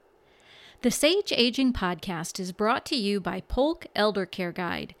The Sage Aging Podcast is brought to you by Polk Elder Care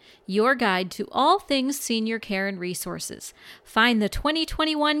Guide, your guide to all things senior care and resources. Find the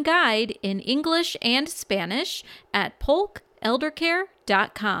 2021 guide in English and Spanish at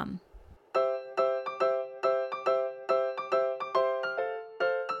polkeldercare.com.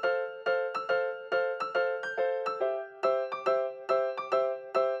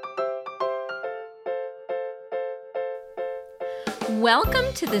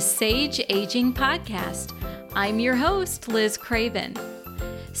 Welcome to the Sage Aging Podcast. I'm your host, Liz Craven.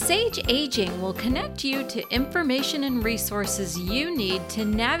 Sage Aging will connect you to information and resources you need to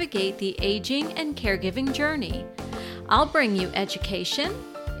navigate the aging and caregiving journey. I'll bring you education,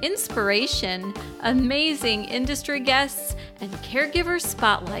 inspiration, amazing industry guests, and caregiver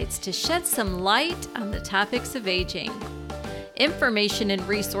spotlights to shed some light on the topics of aging. Information and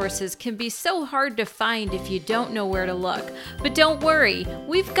resources can be so hard to find if you don't know where to look, but don't worry,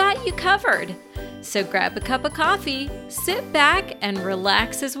 we've got you covered. So grab a cup of coffee, sit back, and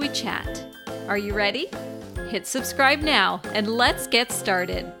relax as we chat. Are you ready? Hit subscribe now, and let's get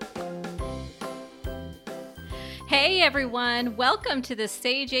started. Hey everyone, welcome to the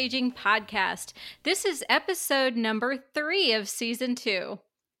Sage Aging Podcast. This is episode number 3 of season 2.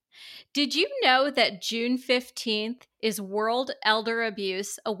 Did you know that June 15th is World Elder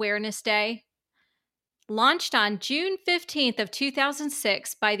Abuse Awareness Day? Launched on June 15th of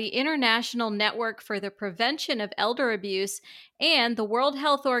 2006 by the International Network for the Prevention of Elder Abuse and the World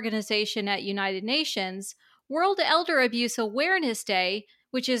Health Organization at United Nations, World Elder Abuse Awareness Day,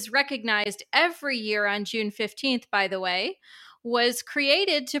 which is recognized every year on June 15th, by the way, was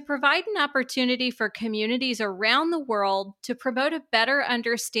created to provide an opportunity for communities around the world to promote a better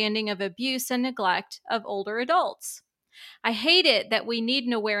understanding of abuse and neglect of older adults. I hate it that we need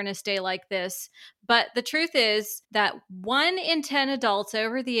an awareness day like this, but the truth is that 1 in 10 adults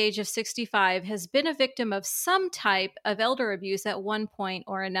over the age of 65 has been a victim of some type of elder abuse at one point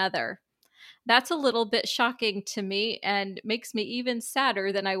or another. That's a little bit shocking to me and makes me even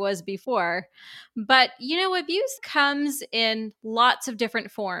sadder than I was before. But, abuse comes in lots of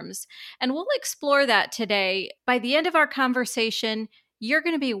different forms, and we'll explore that today. By the end of our conversation, you're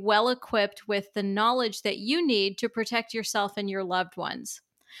going to be well equipped with the knowledge that you need to protect yourself and your loved ones.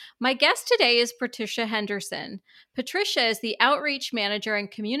 My guest today is Patricia Henderson. Patricia is the Outreach Manager and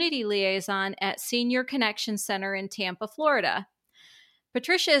Community Liaison at Senior Connection Center in Tampa, Florida.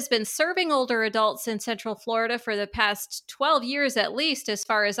 Patricia has been serving older adults in Central Florida for the past 12 years at least, as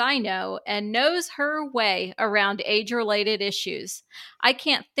far as I know, and knows her way around age-related issues. I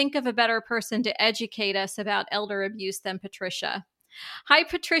can't think of a better person to educate us about elder abuse than Patricia. Hi,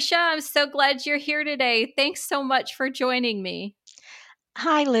 Patricia. I'm so glad you're here today. Thanks so much for joining me.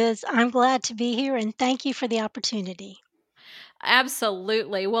 Hi, Liz. I'm glad to be here and thank you for the opportunity.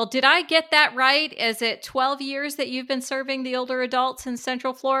 Absolutely. Well, did I get that right? Is it 12 years that you've been serving the older adults in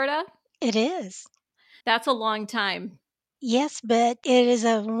Central Florida? It is. That's a long time. Yes, but it is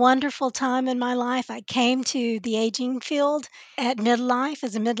a wonderful time in my life. I came to the aging field at midlife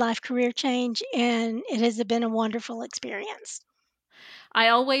as a midlife career change, and it has been a wonderful experience. I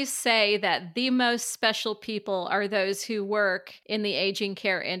always say that the most special people are those who work in the aging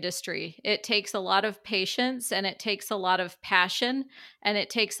care industry. It takes a lot of patience and it takes a lot of passion and it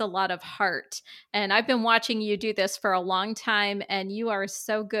takes a lot of heart. And I've been watching you do this for a long time and you are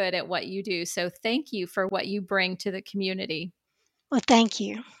so good at what you do. So thank you for what you bring to the community. Well, thank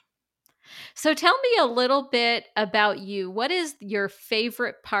you. So tell me a little bit about you. What is your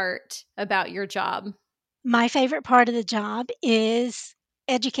favorite part about your job? My favorite part of the job is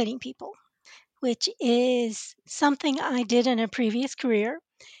educating people, which is something I did in a previous career.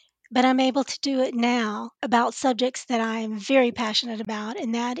 But I'm able to do it now about subjects that I'm very passionate about,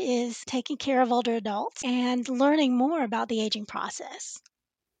 and that is taking care of older adults and learning more about the aging process.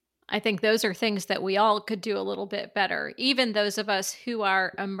 I think those are things that we all could do a little bit better. Even those of us who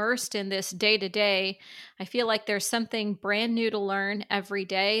are immersed in this day to day, I feel like there's something brand new to learn every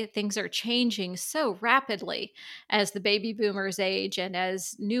day. Things are changing so rapidly as the baby boomers age and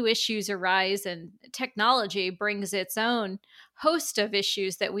as new issues arise, and technology brings its own host of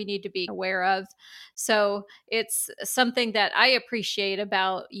issues that we need to be aware of. So it's something that I appreciate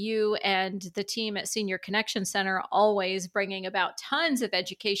about you and the team at Senior Connection Center, always bringing about tons of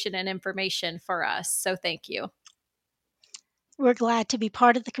education and information for us. So thank you. We're glad to be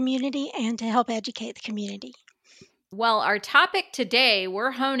part of the community and to help educate the community. Well, our topic today,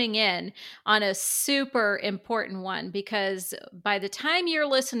 we're honing in on a super important one because by the time you're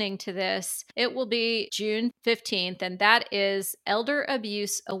listening to this, it will be June 15th, and that is Elder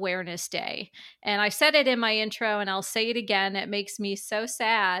Abuse Awareness Day. And I said it in my intro, and I'll say it again. It makes me so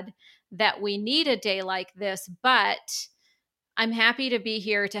sad that we need a day like this, but I'm happy to be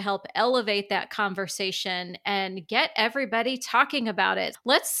here to help elevate that conversation and get everybody talking about it.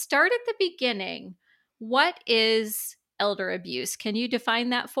 Let's start at the beginning. What is elder abuse? Can you define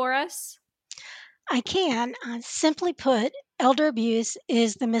that for us? I can. Simply put, elder abuse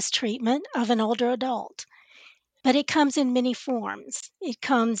is the mistreatment of an older adult, but it comes in many forms. It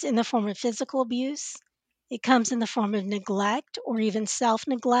comes in the form of physical abuse, it comes in the form of neglect or even self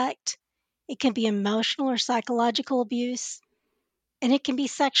neglect, it can be emotional or psychological abuse, and it can be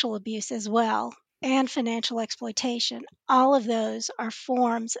sexual abuse as well, and financial exploitation. All of those are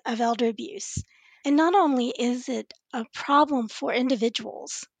forms of elder abuse. And not only is it a problem for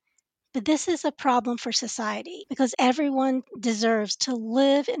individuals, but this is a problem for society because everyone deserves to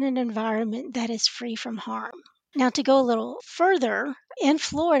live in an environment that is free from harm. Now, to go a little further, in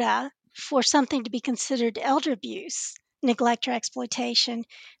Florida, for something to be considered elder abuse, neglect, or exploitation,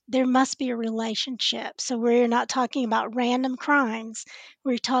 there must be a relationship. So, we're not talking about random crimes.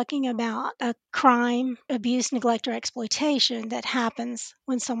 We're talking about a crime, abuse, neglect, or exploitation that happens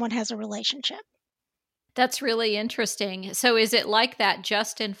when someone has a relationship. That's really interesting. So, is it like that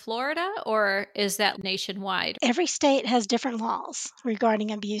just in Florida or is that nationwide? Every state has different laws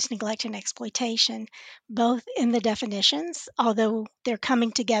regarding abuse, neglect, and exploitation, both in the definitions, although they're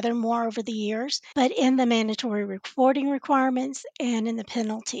coming together more over the years, but in the mandatory reporting requirements and in the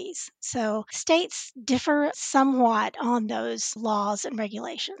penalties. So states differ somewhat on those laws and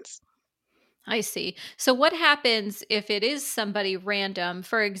regulations. I see. So, what happens if it is somebody random?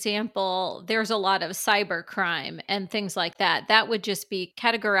 For example, there's a lot of cyber crime and things like that. That would just be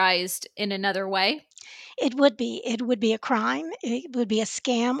categorized in another way. It would be a crime, it would be a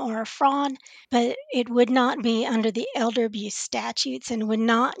scam or a fraud, but it would not be under the elder abuse statutes and would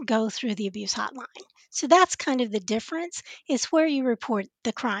not go through the abuse hotline. So that's kind of the difference, is where you report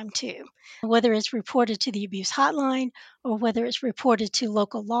the crime to, whether it's reported to the abuse hotline or whether it's reported to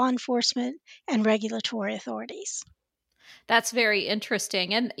local law enforcement and regulatory authorities. That's very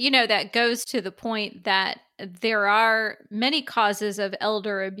interesting. And, that goes to the point that there are many causes of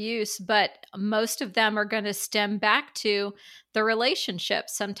elder abuse, but most of them are going to stem back to the relationship.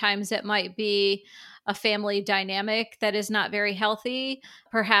 Sometimes it might be a family dynamic that is not very healthy.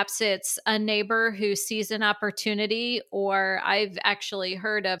 Perhaps it's a neighbor who sees an opportunity, or I've actually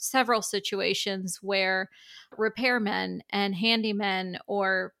heard of several situations where repairmen and handymen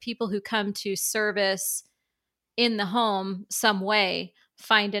or people who come to service in the home some way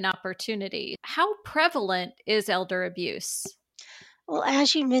find an opportunity. How prevalent is elder abuse? Well,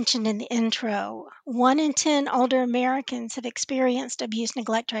 as you mentioned in the intro, 1 in 10 older Americans have experienced abuse,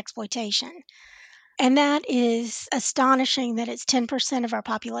 neglect, or exploitation. And that is astonishing that it's 10% of our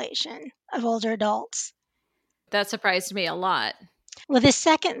population of older adults. That surprised me a lot. Well, the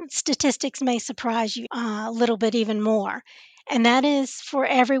second statistics may surprise you a little bit even more, and that is for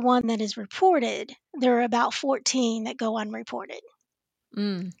every one that is reported, there are about 14 that go unreported.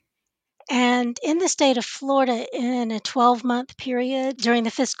 Mm, And in the state of Florida, in a 12-month period during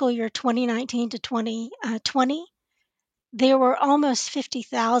the fiscal year 2019 to 2020, there were almost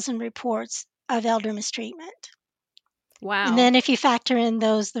 50,000 reports of elder mistreatment. And wow. then if you factor in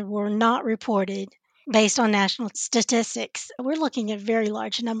those that were not reported based on national statistics, we're looking at a very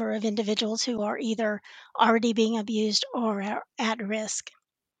large number of individuals who are either already being abused or are at risk.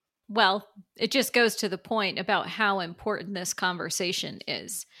 Well, it just goes to the point about how important this conversation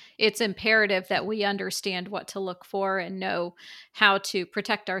is. It's imperative that we understand what to look for and know how to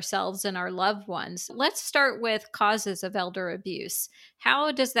protect ourselves and our loved ones. Let's start with causes of elder abuse.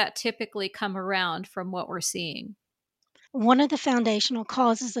 How does that typically come around from what we're seeing? One of the foundational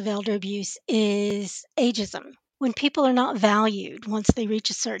causes of elder abuse is ageism, when people are not valued once they reach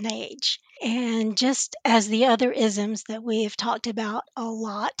a certain age. And just as the other isms that we have talked about a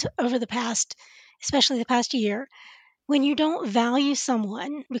lot over the past, especially the past year, when you don't value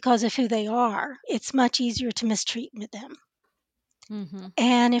someone because of who they are, it's much easier to mistreat them. Hmm.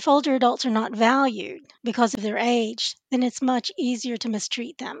 And if older adults are not valued because of their age, then it's much easier to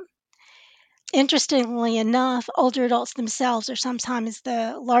mistreat them. Interestingly enough, older adults themselves are sometimes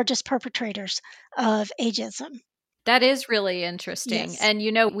the largest perpetrators of ageism. That is really interesting. Yes.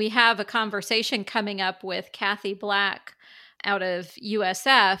 And, we have a conversation coming up with Kathy Black out of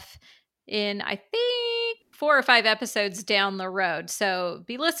USF in, I think, 4 or 5 episodes down the road. So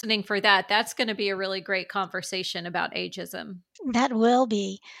be listening for that. That's going to be a really great conversation about ageism. That will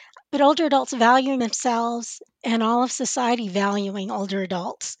be. But older adults valuing themselves and all of society valuing older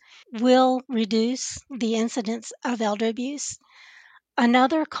adults will reduce the incidence of elder abuse.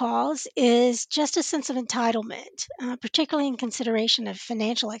 Another cause is just a sense of entitlement, particularly in consideration of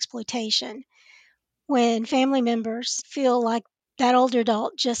financial exploitation. When family members feel like that older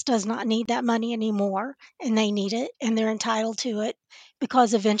adult just does not need that money anymore and they need it and they're entitled to it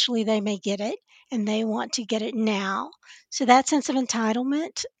because eventually they may get it and they want to get it now. So that sense of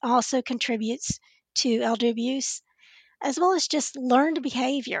entitlement also contributes to elder abuse as well as just learned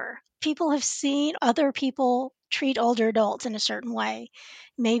behavior. People have seen other people treat older adults in a certain way.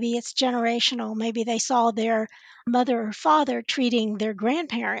 Maybe it's generational. Maybe they saw their mother or father treating their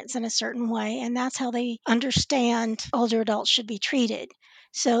grandparents in a certain way, and that's how they understand older adults should be treated.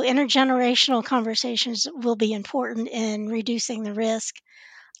 So, intergenerational conversations will be important in reducing the risk,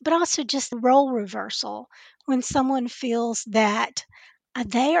 but also just role reversal. When someone feels that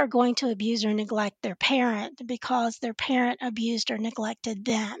they are going to abuse or neglect their parent because their parent abused or neglected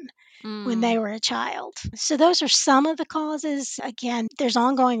them when they Mm. were a child. So, those are some of the causes. Again, there's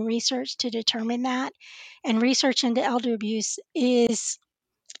ongoing research to determine that, and research into elder abuse is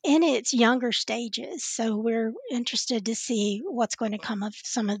in its younger stages. So, we're interested to see what's going to come of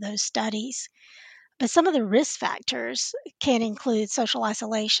some of those studies. But some of the risk factors can include social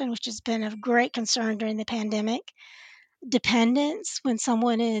isolation, which has been of great concern during the pandemic, dependence, when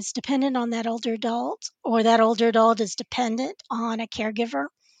someone is dependent on that older adult, or that older adult is dependent on a caregiver.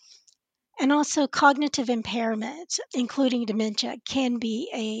 And also, cognitive impairment, including dementia, can be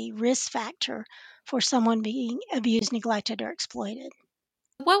a risk factor for someone being abused, neglected, or exploited.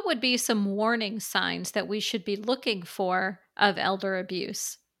 What would be some warning signs that we should be looking for of elder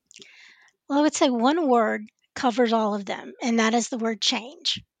abuse? Well, I would say one word covers all of them, and that is the word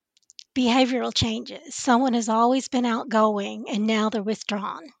change. Behavioral changes. Someone has always been outgoing and now they're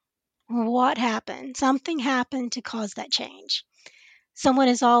withdrawn. What happened? Something happened to cause that change. Someone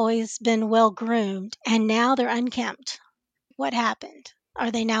has always been well groomed and now they're unkempt. What happened?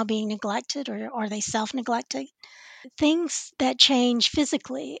 Are they now being neglected or are they self neglecting? Things that change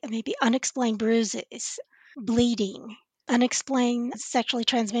physically, maybe unexplained bruises, bleeding, unexplained sexually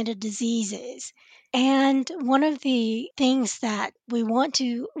transmitted diseases. And one of the things that we want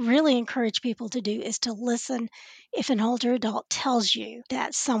to really encourage people to do is to listen if an older adult tells you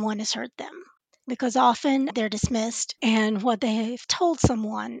that someone has hurt them. Because often they're dismissed and what they've told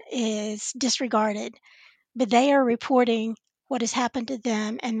someone is disregarded, but they are reporting what has happened to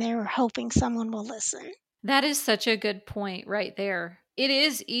them and they're hoping someone will listen. That is such a good point right there. It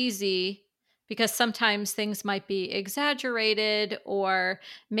is easy because sometimes things might be exaggerated, or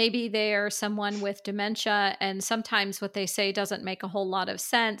maybe they're someone with dementia and sometimes what they say doesn't make a whole lot of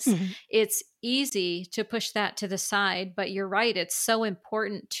sense. Mhm. It's easy to push that to the side, but you're right. It's so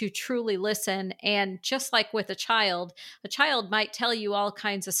important to truly listen. And just like with a child might tell you all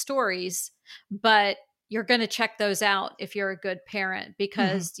kinds of stories, but you're going to check those out if you're a good parent Mhm.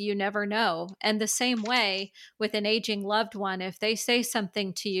 because you never know. And the same way with an aging loved one, if they say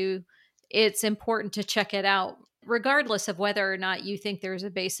something to you, it's important to check it out, regardless of whether or not you think there's a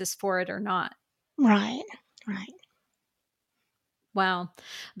basis for it or not. Right, right. Wow.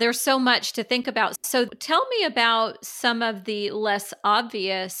 There's so much to think about. So tell me about some of the less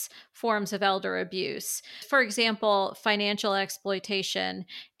obvious forms of elder abuse. For example, financial exploitation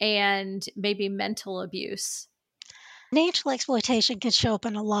and maybe mental abuse. Financial exploitation can show up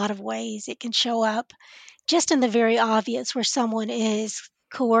in a lot of ways. It can show up just in the very obvious, where someone is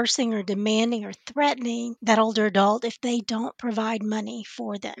coercing or demanding or threatening that older adult if they don't provide money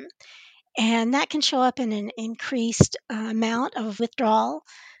for them. And that can show up in an increased amount of withdrawal.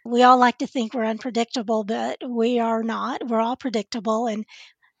 We all like to think we're unpredictable, but we are not. We're all predictable. And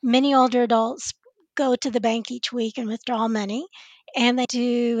many older adults go to the bank each week and withdraw money, and they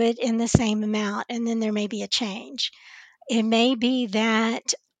do it in the same amount. And then there may be a change. It may be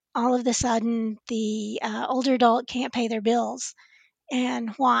that all of a sudden the older adult can't pay their bills. And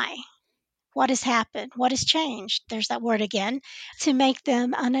why? What has happened? What has changed? There's that word again, to make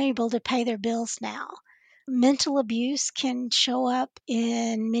them unable to pay their bills now. Mental abuse can show up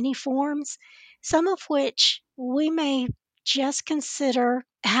in many forms, some of which we may just consider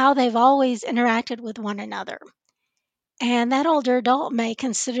how they've always interacted with one another. And that older adult may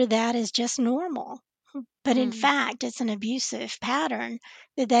consider that as just normal. But in Mm. fact, it's an abusive pattern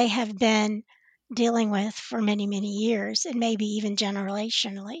that they have been dealing with for many, many years and maybe even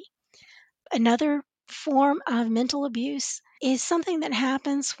generationally. Another form of mental abuse is something that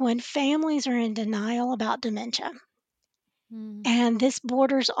happens when families are in denial about dementia. Mm. And this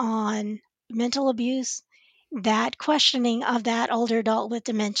borders on mental abuse, that questioning of that older adult with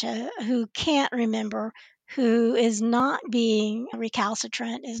dementia who can't remember, who is not being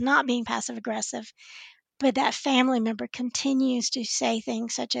recalcitrant, is not being passive aggressive, but that family member continues to say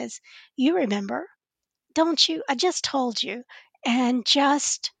things such as, "You remember, don't you? I just told you." And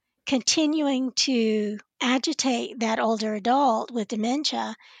just continuing to agitate that older adult with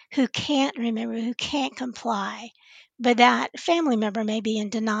dementia who can't remember, who can't comply. But that family member may be in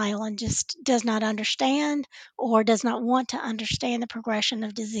denial and just does not understand or does not want to understand the progression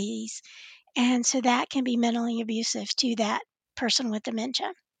of disease. And so that can be mentally abusive to that person with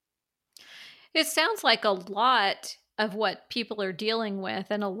dementia. It sounds like a lot of what people are dealing with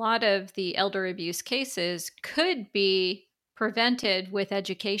and a lot of the elder abuse cases could be prevented with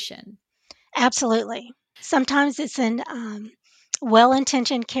education. Absolutely. Sometimes it's an well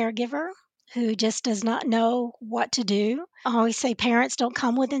intentioned caregiver who just does not know what to do. I always say parents don't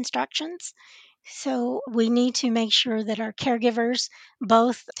come with instructions. So we need to make sure that our caregivers,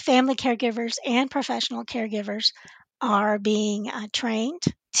 both family caregivers and professional caregivers, are being trained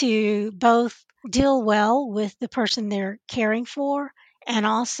to both deal well with the person they're caring for and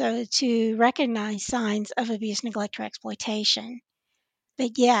also to recognize signs of abuse, neglect, or exploitation.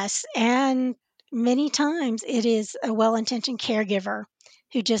 But yes, and many times it is a well-intentioned caregiver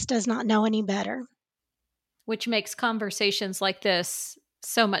who just does not know any better. Which makes conversations like this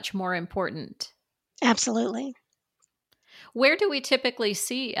so much more important. Absolutely. Where do we typically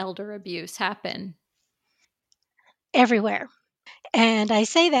see elder abuse happen? Everywhere. And I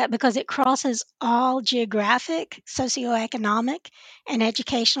say that because it crosses all geographic, socioeconomic, and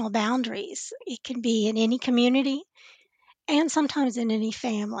educational boundaries. It can be in any community and sometimes in any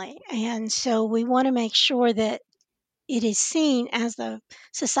family. And so we want to make sure that it is seen as the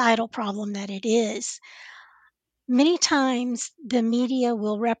societal problem that it is. Many times, the media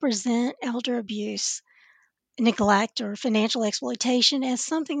will represent elder abuse, neglect, or financial exploitation as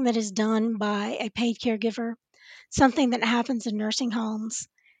something that is done by a paid caregiver, something that happens in nursing homes.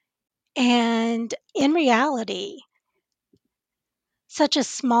 And in reality, such a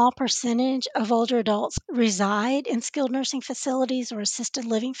small percentage of older adults reside in skilled nursing facilities or assisted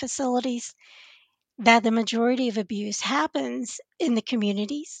living facilities that the majority of abuse happens in the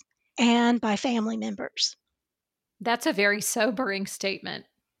communities and by family members. That's a very sobering statement.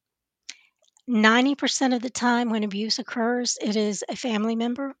 90% of the time when abuse occurs, it is a family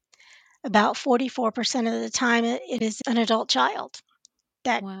member. About 44% of the time, it is an adult child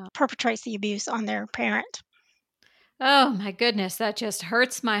that Wow. perpetrates the abuse on their parent. Oh my goodness, that just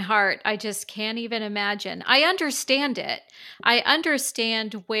hurts my heart. I just can't even imagine. I understand it. I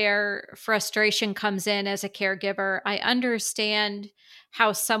understand where frustration comes in as a caregiver. I understand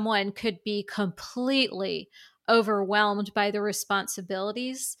how someone could be completely overwhelmed by the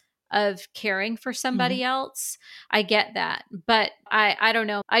responsibilities of caring for Mhm. somebody else. I get that. But I don't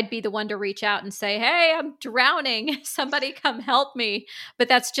know. I'd be the one to reach out and say, "Hey, I'm drowning. Somebody come help me." But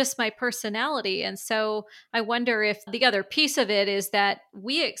that's just my personality. And so I wonder if the other piece of it is that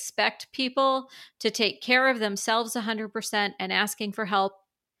we expect people to take care of themselves 100%, and asking for help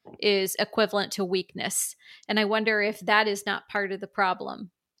is equivalent to weakness. And I wonder if that is not part of the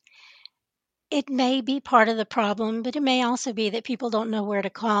problem. It may be part of the problem, but it may also be that people don't know where to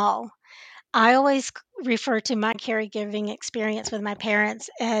call. I always refer to my caregiving experience with my parents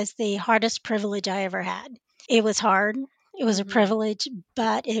as the hardest privilege I ever had. It was hard. It was a Mhm. privilege,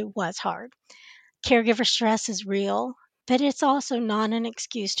 but it was hard. Caregiver stress is real, but it's also not an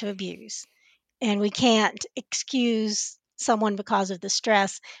excuse to abuse. And we can't excuse someone because of the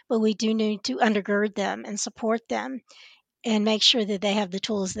stress, but we do need to undergird them and support them and make sure that they have the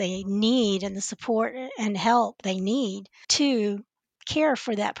tools they need and the support and help they need to care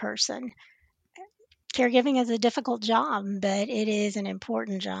for that person. Caregiving is a difficult job, but it is an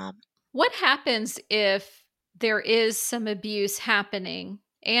important job. What happens if there is some abuse happening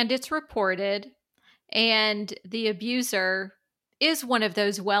and it's reported, and the abuser is one of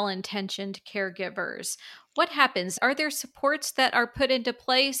those well intentioned caregivers? What happens? Are there supports that are put into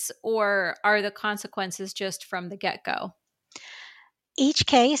place, or are the consequences just from the get go? Each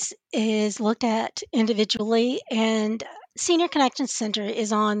case is looked at individually, and Senior Connection Center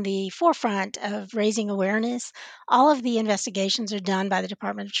is on the forefront of raising awareness. All of the investigations are done by the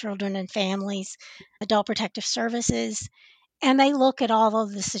Department of Children and Families, Adult Protective Services, and they look at all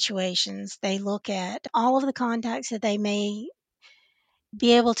of the situations. They look at all of the contacts that they may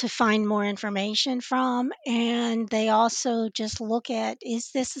be able to find more information from. And they also just look at,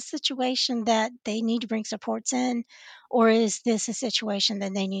 is this a situation that they need to bring supports in, or is this a situation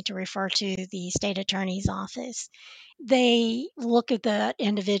that they need to refer to the state attorney's office? They look at that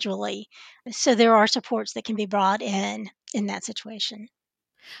individually. So there are supports that can be brought in that situation.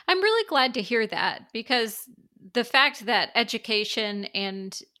 I'm really glad to hear that, because the fact that education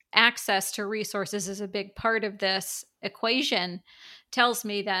and access to resources is a big part of this equation tells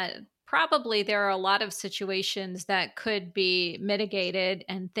me that probably there are a lot of situations that could be mitigated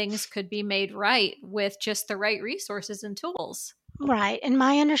and things could be made right with just the right resources and tools. Right. And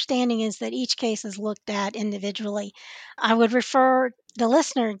my understanding is that each case is looked at individually. I would refer the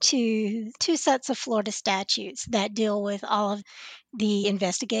listener to two sets of Florida statutes that deal with all of the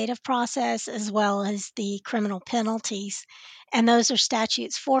investigative process as well as the criminal penalties. And those are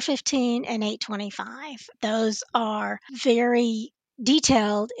statutes 415 and 825. Those are very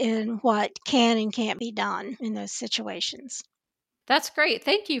detailed in what can and can't be done in those situations. That's great.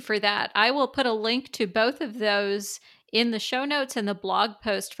 Thank you for that. I will put a link to both of those in the show notes and the blog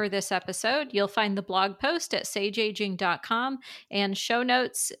post for this episode. You'll find the blog post at sageaging.com, and show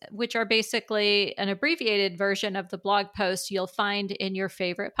notes, which are basically an abbreviated version of the blog post, you'll find in your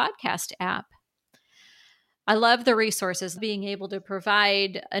favorite podcast app. I love the resources, being able to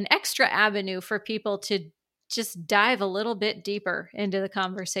provide an extra avenue for people to just dive a little bit deeper into the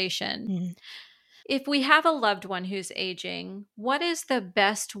conversation. Mm. If we have a loved one who's aging, what is the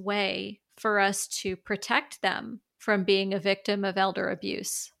best way for us to protect them from being a victim of elder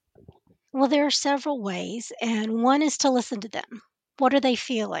abuse? Well, there are several ways, and one is to listen to them. What are they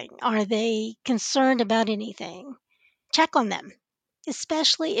feeling? Are they concerned about anything? Check on them,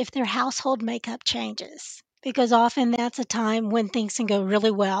 especially if their household makeup changes, because often that's a time when things can go really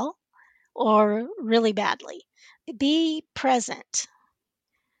well or really badly. Be present.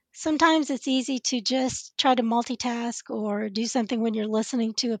 Sometimes it's easy to just try to multitask or do something when you're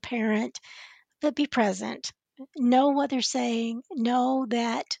listening to a parent, but be present. Know what they're saying, know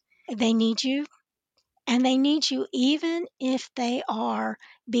that they need you. And they need you even if they are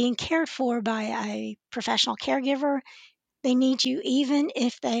being cared for by a professional caregiver. They need you even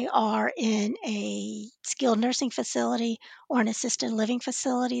if they are in a skilled nursing facility or an assisted living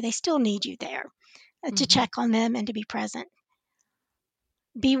facility. They still need you there to Mm-hmm. check on them and to be present.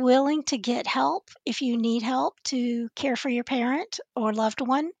 Be willing to get help if you need help to care for your parent or loved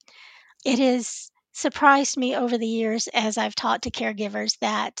one. It has surprised me over the years as I've taught to caregivers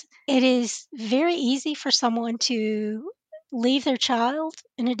that it is very easy for someone to leave their child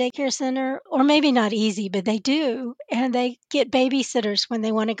in a daycare center, or maybe not easy, but they do, and they get babysitters when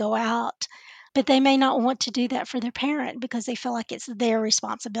they want to go out. But they may not want to do that for their parent because they feel like it's their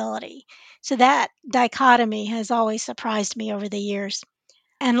responsibility. So that dichotomy has always surprised me over the years.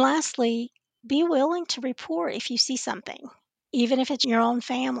 And lastly, be willing to report if you see something, even if it's your own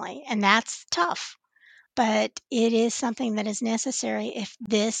family. And that's tough, but it is something that is necessary if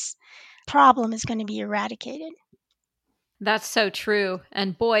this problem is going to be eradicated. That's so true.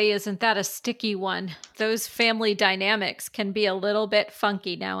 And boy, isn't that a sticky one. Those family dynamics can be a little bit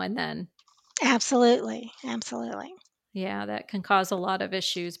funky now and then. Absolutely. Absolutely. Yeah, that can cause a lot of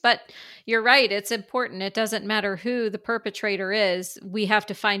issues. But you're right. It's important. It doesn't matter who the perpetrator is, we have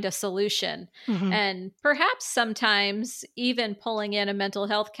to find a solution. Hmm. And perhaps sometimes even pulling in a mental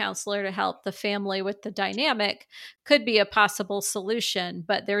health counselor to help the family with the dynamic could be a possible solution.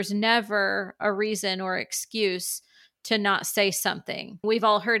 But there's never a reason or excuse to not say something. We've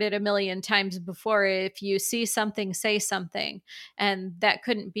all heard it a million times before. If you see something, say something. And that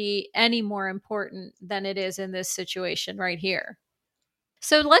couldn't be any more important than it is in this situation right here.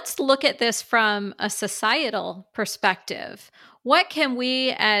 So let's look at this from a societal perspective. What can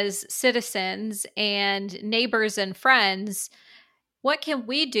we as citizens and neighbors and friends, what can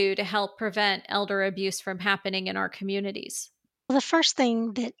we do to help prevent elder abuse from happening in our communities? Well, the first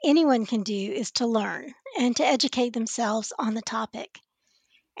thing that anyone can do is to learn and to educate themselves on the topic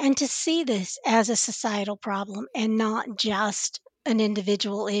and to see this as a societal problem and not just an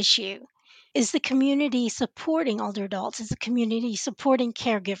individual issue. Is the community supporting older adults? Is the community supporting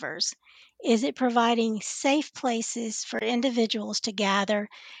caregivers? Is it providing safe places for individuals to gather,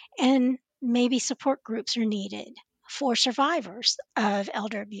 and maybe support groups are needed for survivors of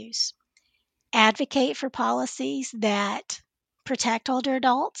elder abuse? Advocate for policies that protect older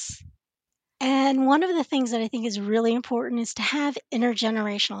adults. And one of the things that I think is really important is to have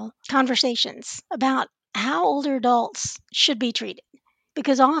intergenerational conversations about how older adults should be treated.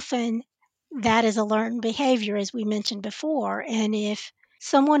 Because often that is a learned behavior, as we mentioned before. And if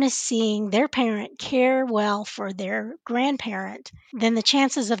someone is seeing their parent care well for their grandparent, then the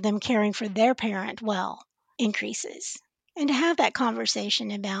chances of them caring for their parent well increases. And to have that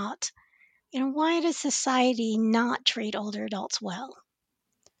conversation about, why does society not treat older adults well?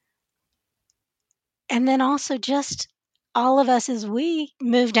 And then also just all of us as we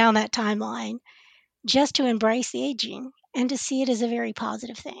move down that timeline, just to embrace the aging and to see it as a very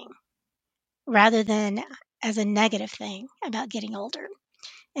positive thing rather than as a negative thing about getting older.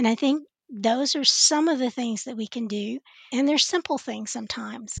 And I think those are some of the things that we can do. And they're simple things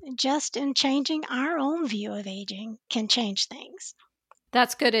sometimes. Just in changing our own view of aging can change things.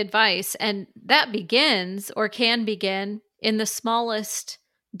 That's good advice. And that begins or can begin in the smallest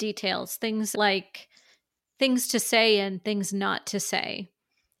details, things like things to say and things not to say.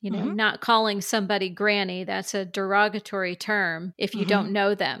 Hmm. Not calling somebody granny, that's a derogatory term if you Hmm. don't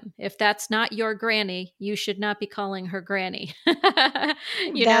know them. If that's not your granny, you should not be calling her granny.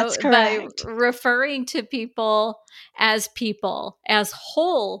 That's By correct. referring to people, as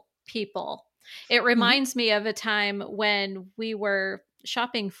whole people. It Hmm. reminds me of a time when we were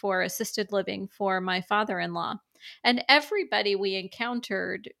shopping for assisted living for my father in law. And everybody we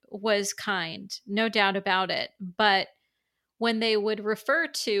encountered was kind, no doubt about it. But when they would refer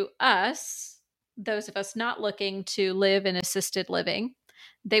to us, those of us not looking to live in assisted living,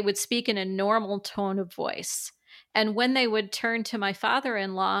 they would speak in a normal tone of voice. And when they would turn to my father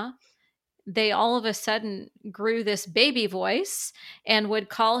in law, they all of a sudden grew this baby voice and would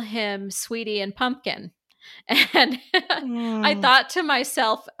call him sweetie and pumpkin. And I Mm, thought to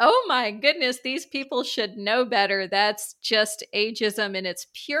myself, oh my goodness, these people should know better. That's just ageism in its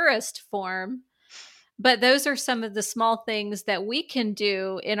purest form. But those are some of the small things that we can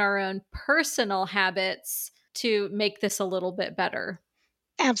do in our own personal habits to make this a little bit better.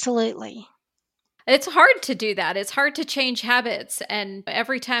 absolutely. It's hard to do that. It's hard to change habits. And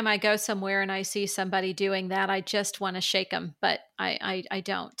every time I go somewhere and I see somebody doing that, I just want to shake them. But I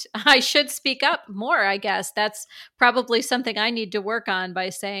don't. I should speak up more, I guess. That's probably something I need to work on by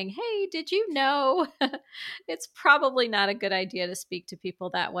saying, hey, did you know? It's probably not a good idea to speak to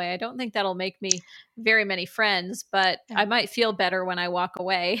people that way. I don't think that'll make me very many friends, but I might feel better when I walk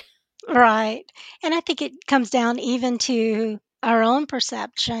away. Right. And I think it comes down even to our own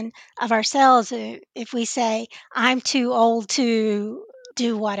perception of ourselves. If we say, I'm too old to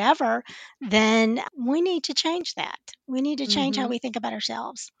do whatever, then we need to change that. We need to change how Hmm. we think about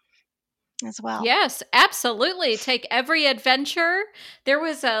ourselves as well. Yes, absolutely. Take every adventure. There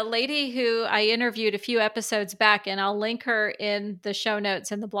was a lady who I interviewed a few episodes back, and I'll link her in the show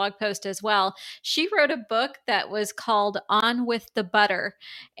notes and the blog post as well. She wrote a book that was called On with the Butter.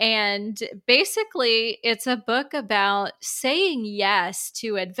 And basically, it's a book about saying yes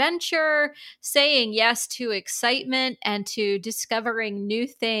to adventure, saying yes to excitement, and to discovering new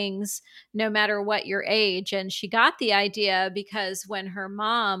things no matter what your age. And she got the idea because when her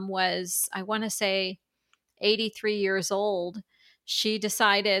mom was, I want to say, 83 years old, she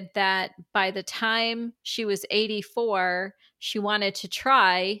decided that by the time she was 84, she wanted to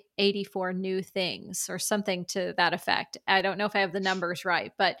try 84 new things or something to that effect. I don't know if I have the numbers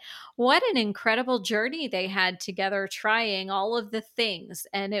right, but what an incredible journey they had together trying all of the things.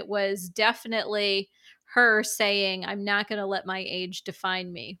 And it was definitely her saying, I'm not going to let my age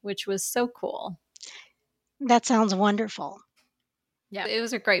define me, which was so cool. That sounds wonderful. Yeah, it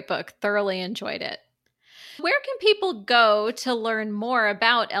was a great book. Thoroughly enjoyed it. Where can people go to learn more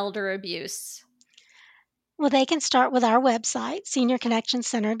about elder abuse? Well, they can start with our website,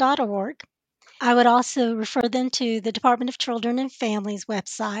 seniorconnectioncenter.org. I would also refer them to the Department of Children and Families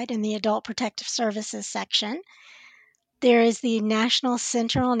website in the Adult Protective Services section. There is the National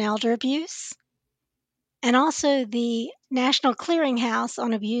Center on Elder Abuse and also the National Clearinghouse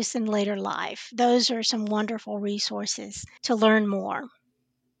on Abuse in Later Life. Those are some wonderful resources to learn more.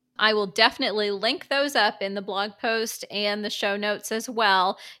 I will definitely link those up in the blog post and the show notes as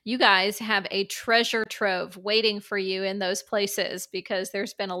well. You guys have a treasure trove waiting for you in those places because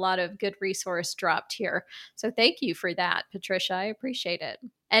there's been a lot of good resource dropped here. So thank you for that, Patricia. I appreciate it.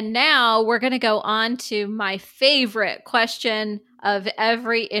 And now we're going to go on to my favorite question of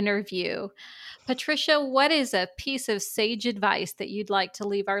every interview. Patricia, what is a piece of sage advice that you'd like to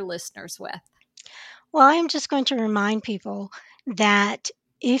leave our listeners with? Well, I'm just going to remind people that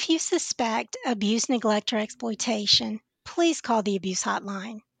if you suspect abuse, neglect, or exploitation, please call the abuse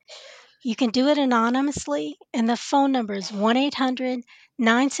hotline. You can do it anonymously, and the phone number is 1 800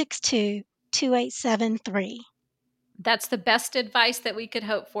 962 2873. That's the best advice that we could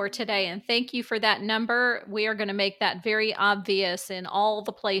hope for today. And thank you for that number. We are going to make that very obvious in all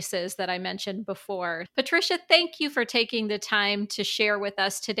the places that I mentioned before. Patricia, thank you for taking the time to share with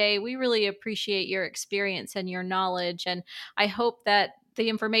us today. We really appreciate your experience and your knowledge. And I hope that the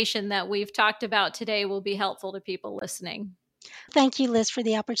information that we've talked about today will be helpful to people listening. Thank you, Liz, for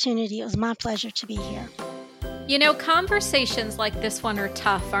the opportunity. It was my pleasure to be here. You know, conversations like this one are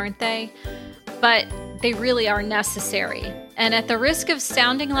tough, aren't they? But they really are necessary. And at the risk of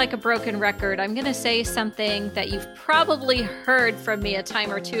sounding like a broken record, I'm going to say something that you've probably heard from me a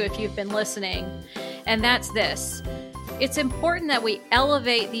time or two if you've been listening. And that's this. It's important that we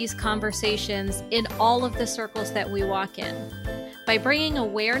elevate these conversations in all of the circles that we walk in. By bringing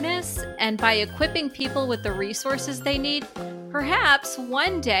awareness and by equipping people with the resources they need, perhaps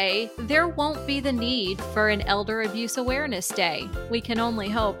one day there won't be the need for an Elder Abuse Awareness Day. We can only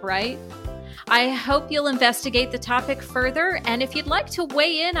hope, right? I hope you'll investigate the topic further, and if you'd like to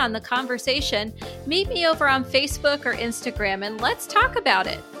weigh in on the conversation, meet me over on Facebook or Instagram and let's talk about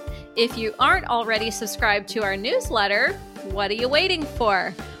it. If you aren't already subscribed to our newsletter, what are you waiting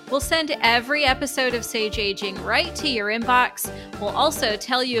for? We'll send every episode of Sage Aging right to your inbox. We'll also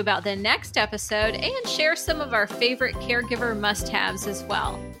tell you about the next episode and share some of our favorite caregiver must-haves as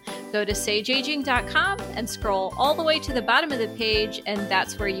well. Go to sageaging.com and scroll all the way to the bottom of the page, and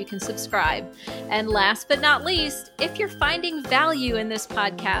that's where you can subscribe. And last but not least, if you're finding value in this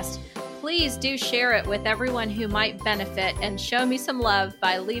podcast, please do share it with everyone who might benefit and show me some love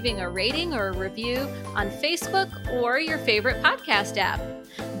by leaving a rating or a review on Facebook or your favorite podcast app.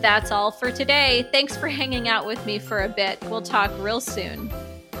 That's all for today. Thanks for hanging out with me for a bit. We'll talk real soon.